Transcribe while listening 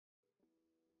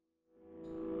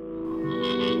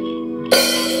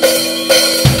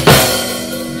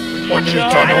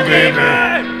Channel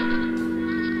Gamer!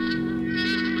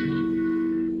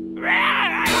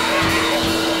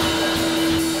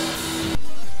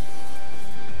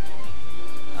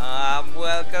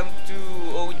 Welcome to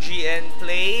OGN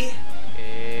Play.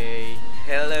 Hey.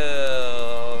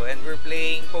 Hello. And we're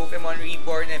playing Pokemon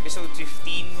Reborn Episode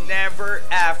 15, Never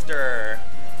After.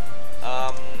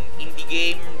 Indie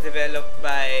game developed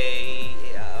by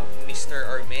Mr.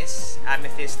 or Miss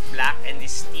Amethyst Black and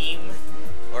his team,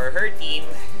 or her team.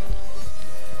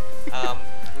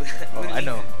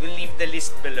 We'll leave the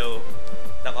list below,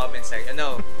 the comment section.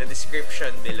 No, the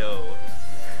description below.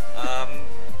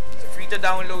 Free to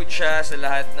download siya sa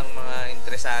lahat ng mga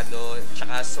interesado,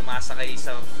 tsaka sumasakay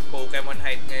sa Pokemon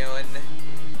hype ngayon.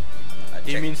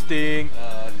 Team Instinct.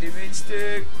 Team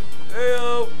Instinct.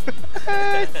 Help!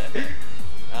 Let's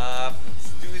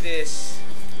do this.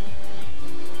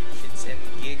 Shits and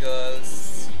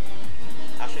giggles.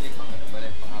 Actually, pang ano pala,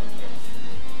 pang outro.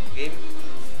 Game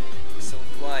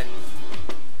Episode 1.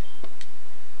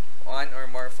 One or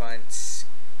more fonts.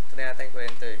 Ito na natin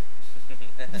kwento eh.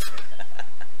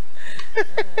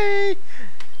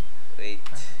 Wait.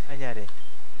 Anyari?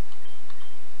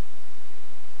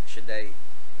 Should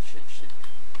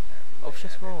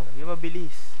Options mo, yung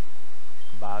mabilis.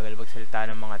 Bagal magsalita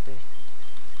ng mga to eh.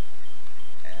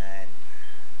 And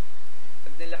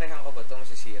pag nilakihan ko ba ito,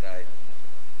 masisira yung...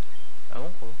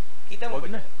 Ewan ko. Kita mo Wag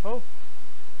ba na. Oh.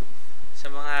 Sa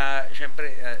mga,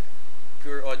 syempre,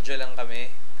 pure audio lang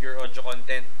kami. Pure audio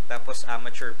content. Tapos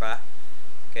amateur pa.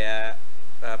 Kaya,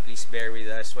 please bear with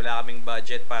us. Wala kaming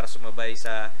budget para sumabay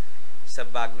sa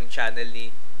bagong channel ni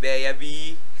Bea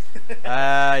B.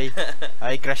 Ay,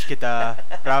 crush kita.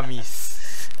 Promise.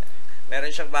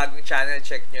 Meron siyang bagong channel.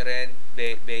 Check nyo rin.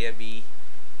 Bea B.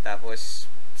 Tapos,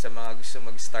 sa mga gusto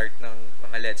mag-start ng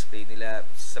mga let's play nila,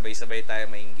 sabay-sabay tayo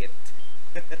mainggit.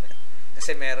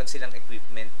 Kasi meron silang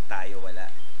equipment. Tayo wala.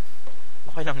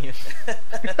 Okay lang yun.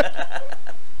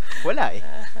 Wala eh.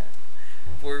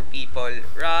 Poor people.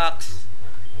 Rocks.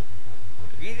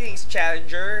 Greetings,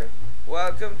 Challenger.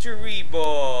 Welcome to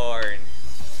Reborn.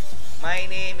 My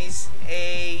name is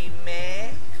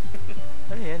Ame.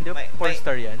 Ano yan? Di ba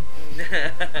 4-star yan?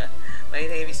 My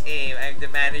name is Aim. I'm the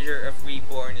manager of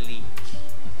Reborn League.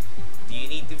 Do you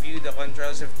need to view the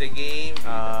controls of the game? View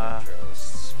the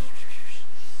controls.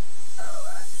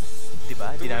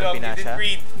 Diba? Di namin pinasa.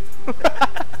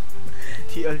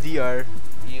 TLDR.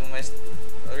 You must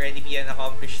already be an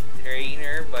accomplished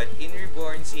trainer, but in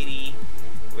Reborn City,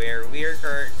 where we're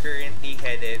currently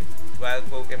headed, while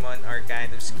Pokemon are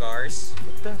kind of scarce,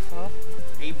 What the fuck?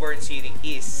 Reborn City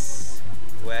is,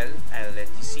 well, I'll let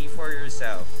you see for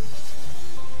yourself.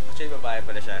 Actually, babae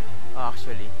pala siya.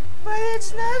 Actually. But it's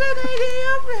not an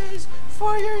ideal place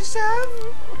for yourself.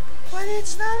 But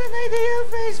it's not an ideal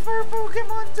place for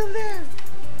Pokemon to live.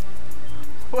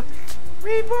 What?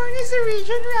 Reborn is a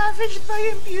region ravaged by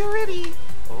impurity.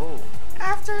 Oh.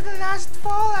 After the last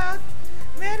fallout,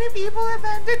 many people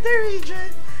abandoned the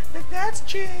region, but that's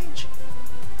changed.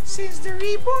 Since the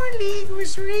Reborn League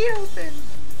was reopened,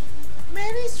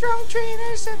 many strong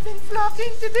trainers have been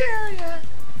flocking to the area.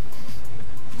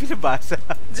 Binabasa.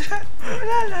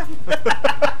 Wala lang.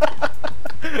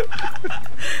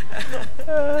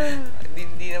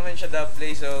 Hindi naman siya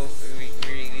dubplay, so we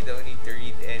really don't need to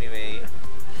read anyway.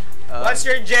 What's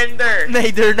your gender?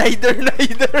 Neither.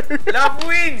 Love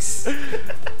wins!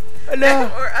 Ala.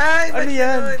 Ano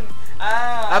yan?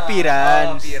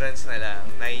 Appearance. Appearance na lang.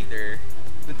 Neither.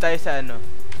 Doon tayo sa ano?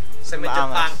 Sa medyo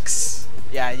punks.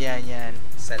 Yan.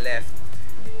 Sa left.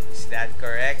 Is that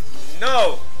correct?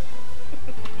 No!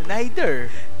 Neither.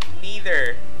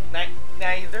 Neither.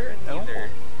 Neither?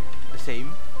 Neither. The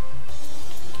same?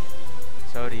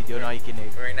 Sorry, di ako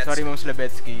nakikinig. Sorry, Ma'am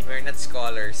Slabetsky. We're not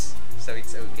scholars, so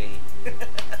it's okay.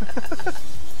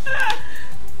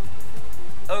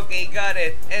 Okay, got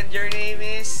it. And your name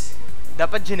is?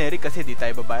 Dapat generic kasi di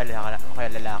tayo babae o kaya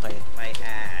lalaki. My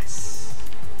ass.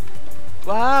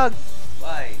 Wag!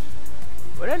 Why?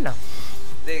 Wala lang.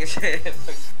 Hindi kasi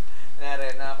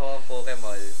na ako ang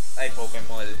Pokemon. Ay,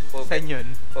 Pokemon. Saan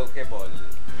yun? Pokeball.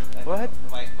 What?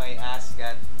 My ass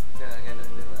got ganun,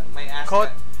 diba? My ass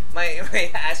Caught. My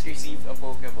ass received a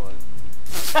Pokeball.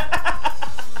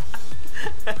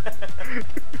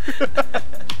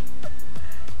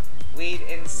 Wait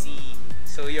and see.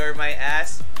 So you're my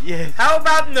ass? Yes. How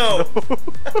about no?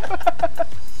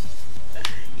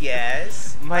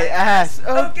 Yes. My ass.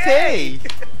 Okay.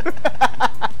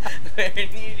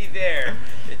 We're nearly there.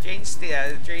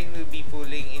 The train will be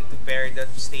pulling into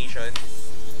Peridot Station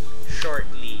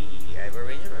shortly. I've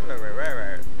arranged.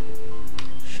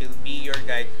 She'll be your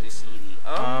guide to the city.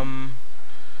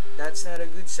 That's not a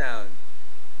good sound.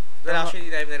 But actually,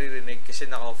 hindi namin naririnig kasi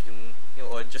naka-off yung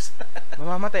audio sa...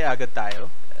 Mamamatay agad tayo.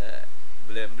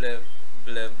 Blem, blem,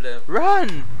 blem, blem.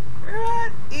 Run!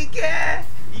 Run! Ike!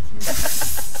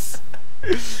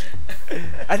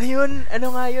 Ano yun? Ano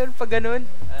nga yun pag ganun?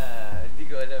 Hindi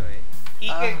ko alam eh.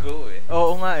 Ike go eh.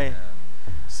 Oo nga eh.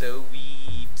 So,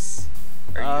 weeps.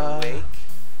 Are you awake?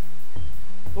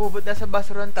 Ba't nasa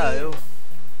basuran tayo?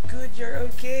 Good, you're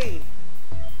okay.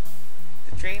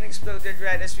 The train exploded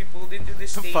right as we pulled into the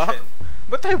station. Fuck?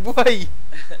 Ba't tayo buhay?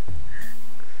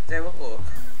 Ewan ko.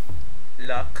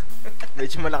 Luck.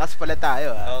 Medyo malakas pala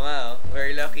tayo Oo nga,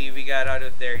 we're lucky we got out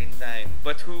of there in time.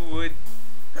 But who would...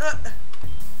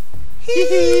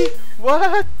 Hehe!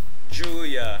 What?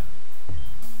 Julia.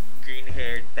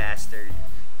 Green-haired bastard.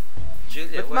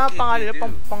 Julia, Ba't what mga did pangalan you nila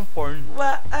do? pang porn?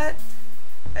 What?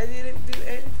 I didn't do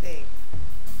anything.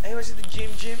 I was at the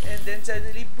gym and then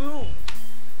suddenly boom.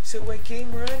 So I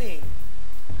came running.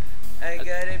 I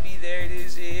gotta be there to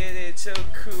see it. It's so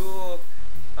cool.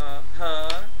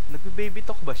 Nagbe-baby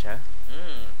talk ba siya?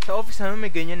 Sa office namin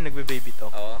may ganyan nagbe-baby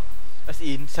talk. Oo. As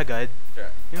in, sagad.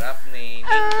 Drop name.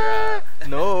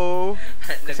 No.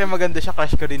 Kasi maganda siya,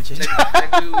 crush ko rin siya.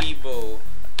 Nag-weebo.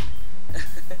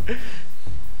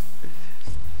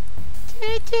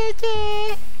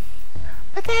 Che.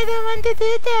 But I don't want to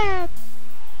do that.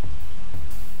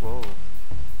 Wow.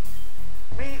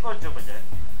 May audio ba dyan?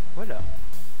 Wala.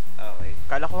 Okay.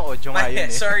 Kala ko ang audio nga yun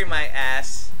eh. Sorry my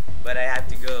ass, but I had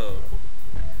to go.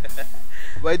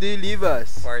 Why do you leave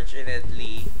us?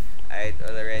 Fortunately, I'd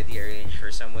already arranged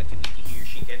for someone to meet you here.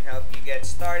 She can help you get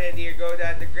started here. Go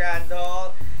down the Grand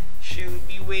Hall. She'll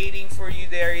be waiting for you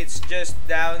there. It's just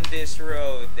down this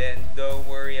road. And don't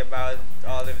worry about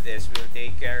all of this. We'll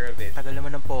take care of it. Tagal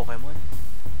naman ng Pokemon.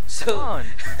 So, Come on.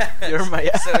 You're my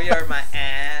ass. So you're my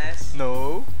ass?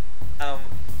 No.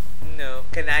 No.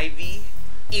 Can I be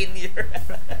in your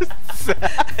ass?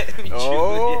 I'm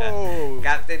Julia,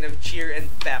 captain of cheer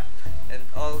and pep, and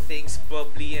all things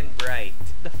bubbly and bright.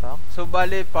 The fuck? So,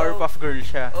 bale, Powerpuff Girl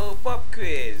siya. Oh, pop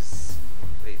quiz.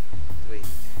 Wait.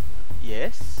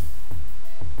 Yes?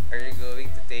 Are you going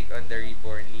to take on the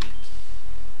Reborn League?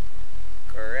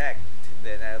 Correct.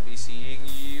 Then I'll be seeing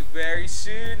you very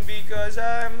soon because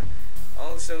I'm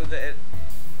also the...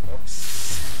 Oops.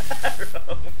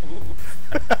 Wrong move.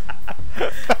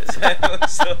 So I'm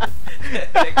also the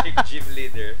electric gym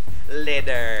leader.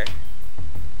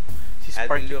 Si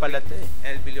Sparky pala to eh.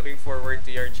 I'll be looking forward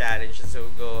to your challenge.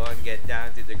 So go on, get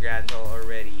down to the Grand Hall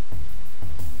already.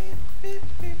 Beep, beep,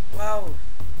 beep. Wow.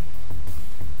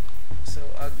 So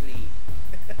ugly.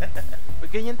 Ba't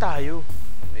ganyan tayo?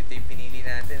 Ito yung pinili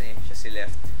natin eh. Siya si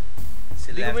left.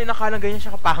 Hindi ko may nakalang ganyan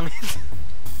siya kapangit.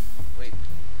 Wait.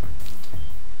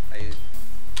 Ayun.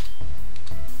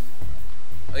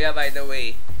 Oh yeah, by the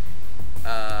way,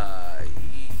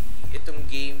 itong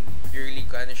game purely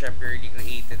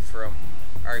created from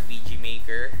RPG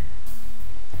Maker.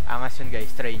 Angas yun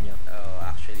guys, try nyo.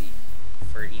 Actually,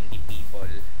 for indie people.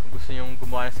 Kung gusto nyo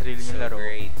gumawa ng sarili nyong laro,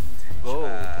 great. go.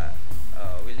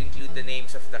 We'll include the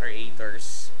names of the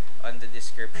creators on the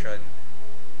description.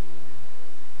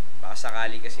 Baka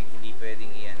sakali kasi hindi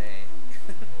pwedeng i-ano eh.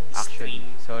 Actually,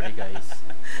 sorry guys.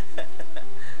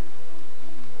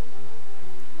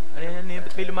 Ano yun?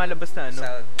 Ba't may lumalabas na ano?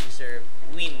 Southeaster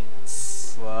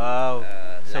winds. Wow.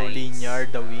 So lines. linear,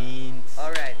 the winds.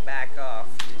 Alright, back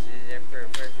off. This is their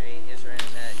first radius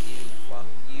running at you. Fuck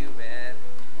you, man.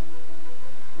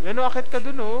 Ano, akit ka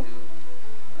dun oh.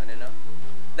 Ano no?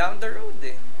 Down the road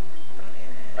eh.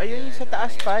 Ayun yung sa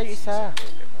taas pa, yung isa.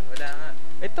 Wala nga.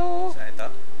 Ito. Sa ito?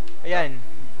 Ayan.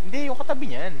 Hindi, yung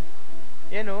katabi niyan.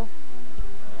 Yan oh.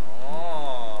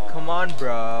 Oh. Come on,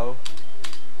 bro.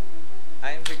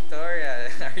 I'm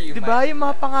Victoria. Are you Diba yung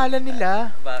mga pangalan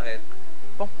nila? Bakit?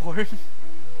 Pang porn.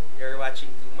 You're watching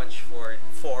too much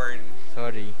porn.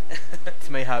 Sorry.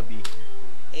 It's my hobby.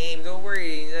 Aim, don't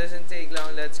worry. It doesn't take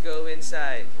long. Let's go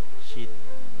inside. Shit.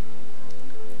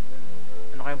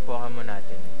 Ano kayong Pokemon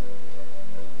natin?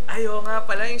 Ayo nga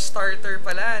pala, yung starter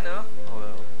pala, no?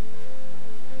 Oh.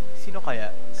 Sino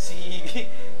kaya? Si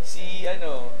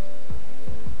ano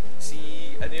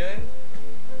yun?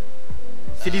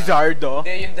 Si Lizardo?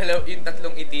 Hindi, yung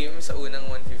tatlong itim sa unang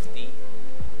 150.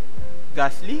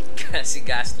 Gasly? Si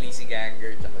Gastly, si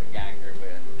Gengar, tsaka Gengar ba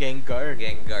yun?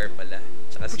 Gengar pala.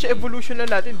 Tsaka Pucha, evolution na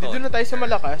natin. Dito na tayo sa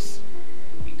malakas.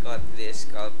 We caught this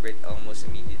culprit almost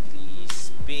immediately.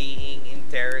 He's being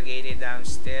interrogated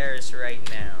downstairs right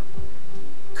now.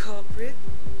 Culprit?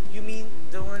 You mean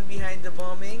the one behind the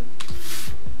bombing?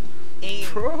 Aim.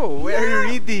 Bro, where are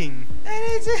you reading? And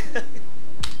it's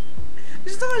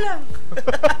Gusto ko lang.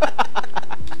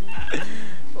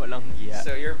 Walang giya.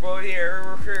 So you're here.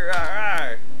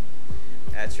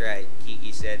 That's right.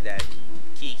 Kiki said that.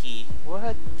 Kiki.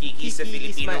 What? Kiki's a Kiki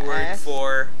is Filipino my word ass?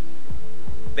 for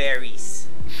berries.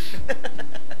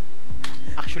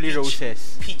 Actually,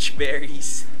 roses. Peach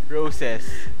berries. Roses.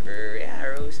 Or, yeah,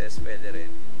 roses. Pwede rin.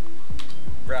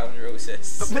 Brown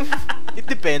roses. It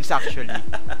depends, actually.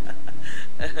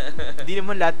 Hindi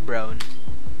naman lahat brown.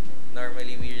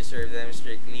 Normally, we reserve them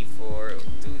strictly for...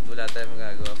 Dude, wala tayong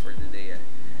magagawa for the day.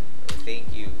 Oh,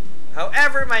 thank you.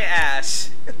 However, my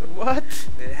ass What?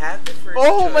 will have the first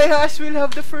Oh, choice. my ass will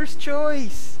have the first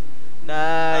choice.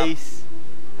 Nice.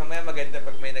 Kamaya maganda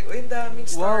pag may nag... Uy, ang daming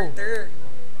starter.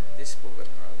 This po ba?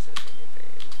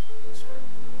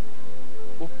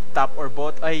 Oh, top or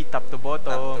bottom? Ay, top to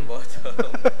bottom. Top to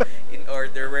bottom. In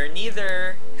order, we're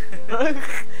neither.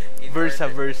 Versa.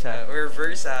 We're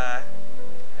Versa.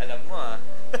 Alam mo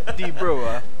Di bro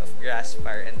of grass,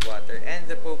 fire, and water. And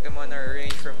the Pokemon are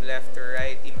arranged from left to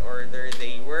right in order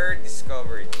they were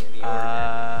discovered in the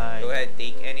order. Go ahead,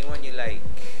 take anyone you like.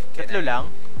 Tatlo lang?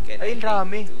 Ay, ang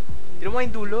rami. Tignan mo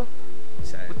yung dulo.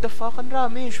 Saan? What the fuck, ang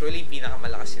rami. Usually,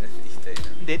 pinakamalakas yun nandito.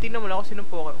 Hindi, tingnan mo lang ako sinong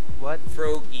Pokemon. What?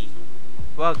 Froggy.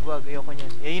 Wag, ayoko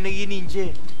niyan. Yan yung naging ninja.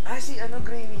 Si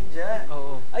Grey Ninja?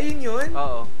 Oo. Ayun yun?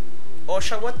 Oo.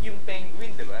 Oshawott yung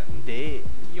penguin, diba? Hindi.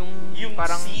 Yung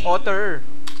parang seal. otter.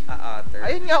 Otter.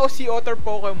 Ayun nga, sea otter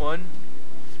Pokemon.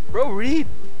 Bro, read.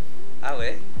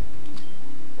 We?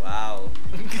 Wow.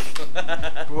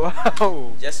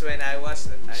 Wow. Just when I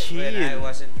wasn't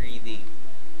reading.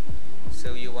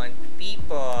 So you want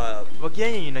people. Wag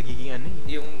yan yung nagiging ano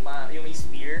eh. Yung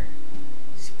spear.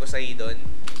 Si Poseidon.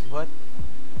 What?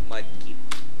 Mudkip.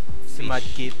 Si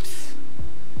Mudkips.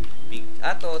 Big.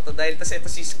 To dahil tas ito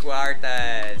si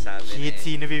Squirtle. Sabi Shit,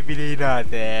 sino bibili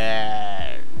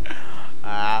natin?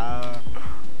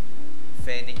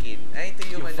 Fennekin. Ito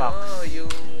yung Fox.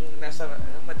 yung nasa,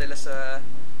 madalas sa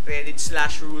Reddit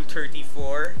 /Rule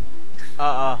 34.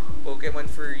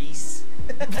 Pokemon furries.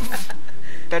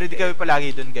 Pero di kami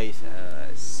palagi dun, guys.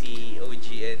 Si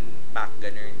OGN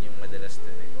Backgunner yung madalas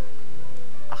dun eh.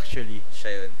 Actually.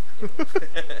 Siya yun.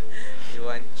 You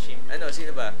want chimp.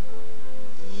 Sino ba?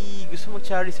 Gusto mo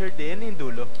Charizard din, yung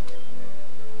dulo.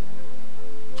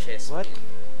 Chess. What?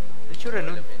 Natsura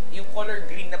nun? Yung color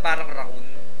green na parang raccoon.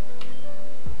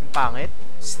 Yung pangit?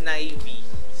 Snivy.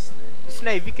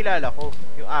 Snivy kilala ko.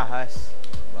 Yung ahas.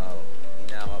 Wow.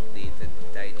 Hindi na ako updated.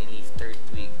 Tiny Leaf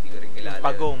Turtwig. Hindi ko rin kilala. Yung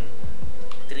pagong.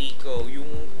 Trico.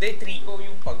 Trico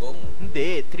yung pagong.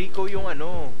 Hindi. Trico yung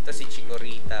ano. Ito si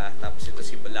Chikorita. Tapos ito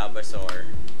si Bulbasaur.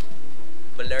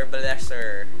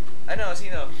 Bulbasaur.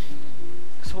 Sino?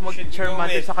 Gusto ko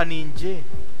mag-Charmander sa Ninja.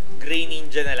 Grey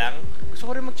Ninja na lang? Gusto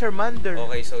ko rin mag-Charmander.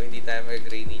 Okay, so hindi tayo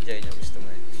mag-Grey Ninja. Yun yung gusto mo.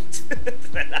 Ito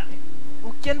na lang.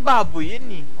 Huwag yan, baboy yan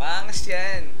eh. Pangas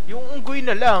yan. Yung unggoy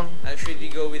na lang. How should we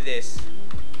go with this?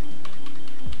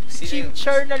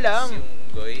 Chimchar na lang. Si yung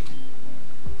unggoy?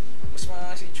 Mas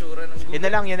mga si itsura ng unggoy.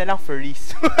 Yan na lang,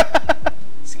 furries.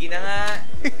 Sige na nga.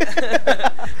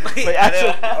 May ass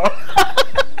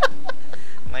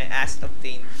My ass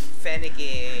obtained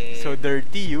Fennekin. So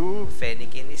dirty you.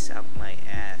 Fennekin is up my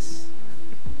ass.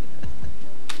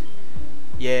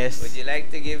 Yes. Would you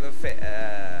like to give a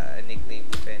nickname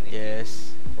to Fennekin?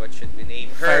 Yes. What should we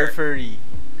name her? Fire Furry.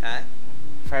 Ha?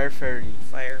 Fire Furry.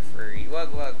 Fire Furry.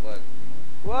 Wag.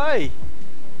 Why?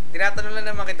 Tinatanong lang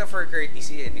naman kita for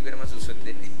courtesy eh. Hindi ko naman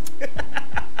susundin eh.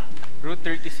 Route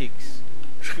 36.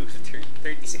 Route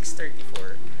 36,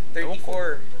 34.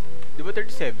 34. Di ba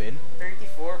 37?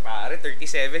 34, pare.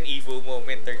 37. Evo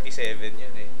moment 37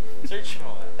 yun eh. Search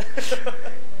mo ka.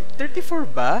 34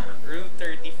 ba? Route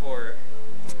 34.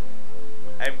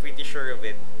 I'm pretty sure of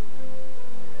it.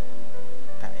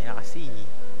 Kaya kasi.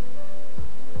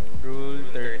 Rule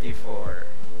 34.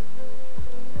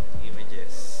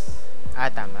 Images.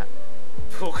 Tama.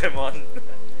 Pokemon.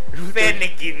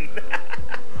 Fennekin.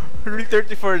 Rule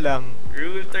 34 lang.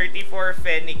 Rule 34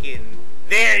 Fennekin.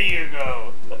 There you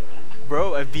go.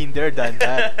 Bro, I've been there, done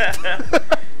that.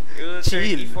 Rule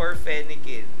 34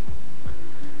 Fennekin.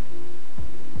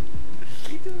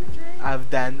 I've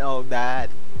done all that.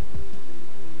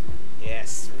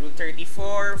 Yes, Rule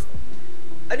 34.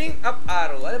 Ano yung up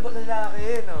arrow? Ano ba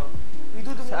lalaki, no? May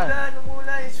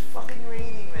dumula. It's fucking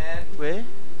raining, man. We?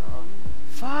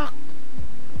 Fuck!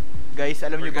 Guys,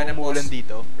 alam niyo ba umuulan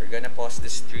dito? We're gonna pause the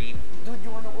stream. Dude,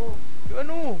 yung ano ko. Yung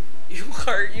ano? Yung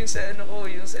car, yung sa ano ko,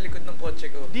 yung sa likod ng kotse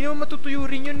ko. Di naman matutuyo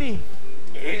rin yun eh.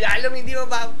 Alam, hindi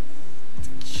mababa.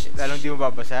 Shit. Lalong di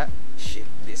mababasa? Shit,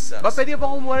 this sucks. Ba, pwede ba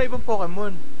kumuha ng ibang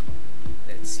Pokemon?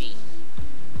 Let's see.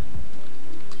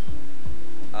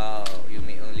 Oh, you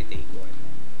may only take one.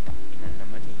 Ina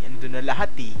naman eh. Ando na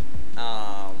lahat eh.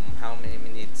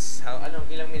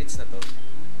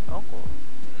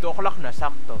 o'clock na,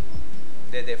 sakto.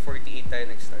 Dede, 48 tayo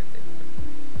nag-started.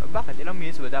 Bakit? Ilang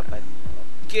minutes ba dapat?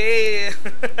 Okay!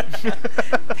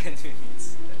 10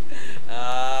 minutes.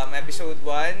 Episode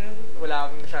 1, wala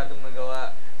akong masyadong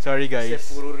magawa. Sorry guys.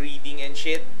 Kasi puro reading and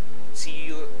shit. See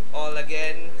you all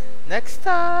again Next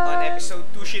time! on episode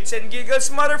 2 Shits and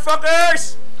Giggles,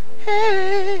 motherfuckers!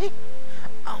 Hey!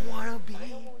 I wanna be...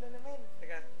 Ayaw mo na naman.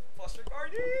 Teka, pause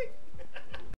recording!